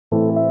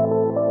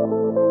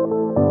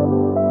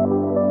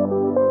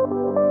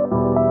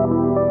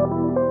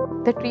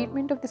The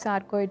treatment of the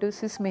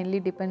sarcoidosis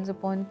mainly depends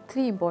upon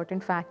three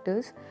important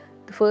factors.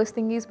 The first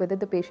thing is whether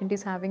the patient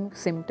is having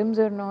symptoms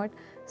or not.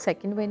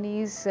 Second one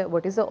is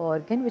what is the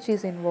organ which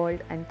is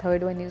involved, and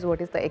third one is what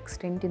is the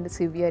extent and the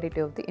severity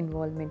of the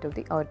involvement of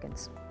the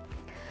organs.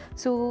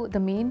 So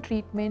the main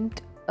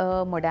treatment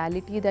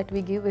modality that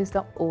we give is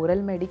the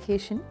oral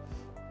medication,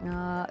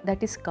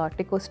 that is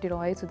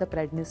corticosteroids or the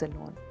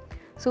prednisolone.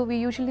 So we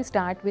usually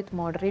start with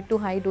moderate to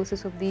high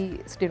doses of the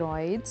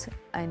steroids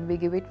and we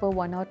give it for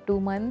 1 or 2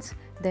 months.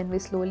 Then we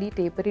slowly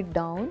taper it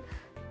down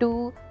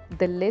to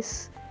the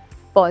less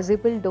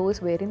possible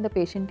dose wherein the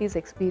patient is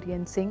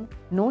experiencing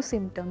no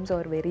symptoms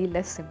or very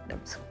less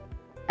symptoms.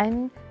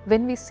 And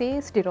when we say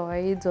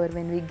steroids or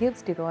when we give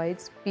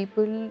steroids,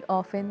 people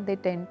often they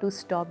tend to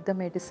stop the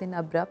medicine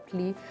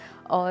abruptly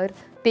or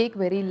take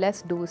very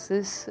less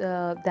doses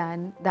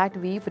than that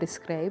we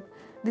prescribe.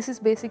 This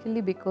is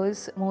basically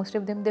because most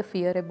of them they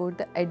fear about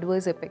the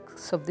adverse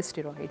effects of the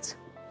steroids.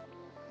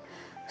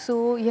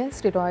 So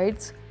yes,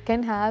 steroids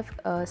can have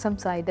some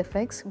side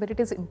effects, but it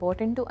is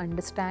important to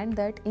understand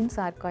that in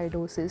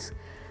sarcoidosis,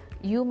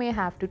 you may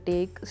have to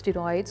take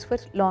steroids for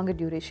longer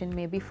duration,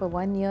 maybe for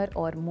 1 year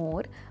or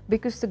more,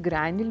 because the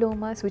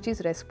granulomas which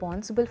is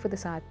responsible for the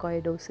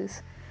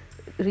sarcoidosis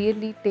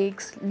really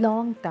takes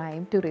long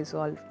time to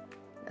resolve.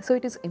 So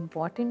it is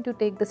important to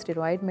take the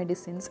steroid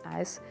medicines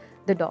as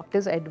the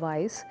doctors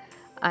advise.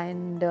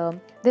 And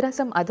there are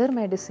some other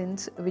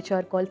medicines which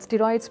are called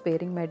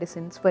steroid-sparing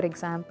medicines, for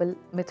example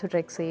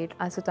methotrexate,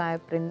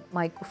 azathioprine,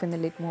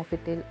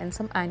 mycophenolate, and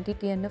some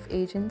anti-TNF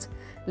agents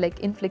like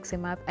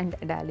infliximab and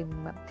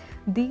adalimumab.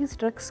 These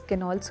drugs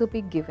can also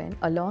be given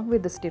along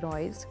with the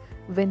steroids.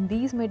 When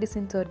these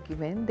medicines are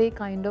given, they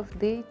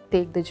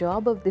take the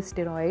job of the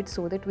steroids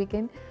so that we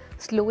can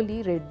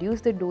slowly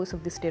reduce the dose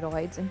of the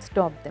steroids and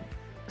stop them.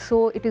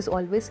 So it is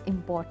always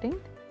important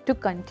to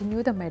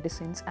continue the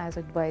medicines as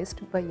advised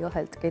by your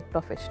healthcare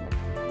professional.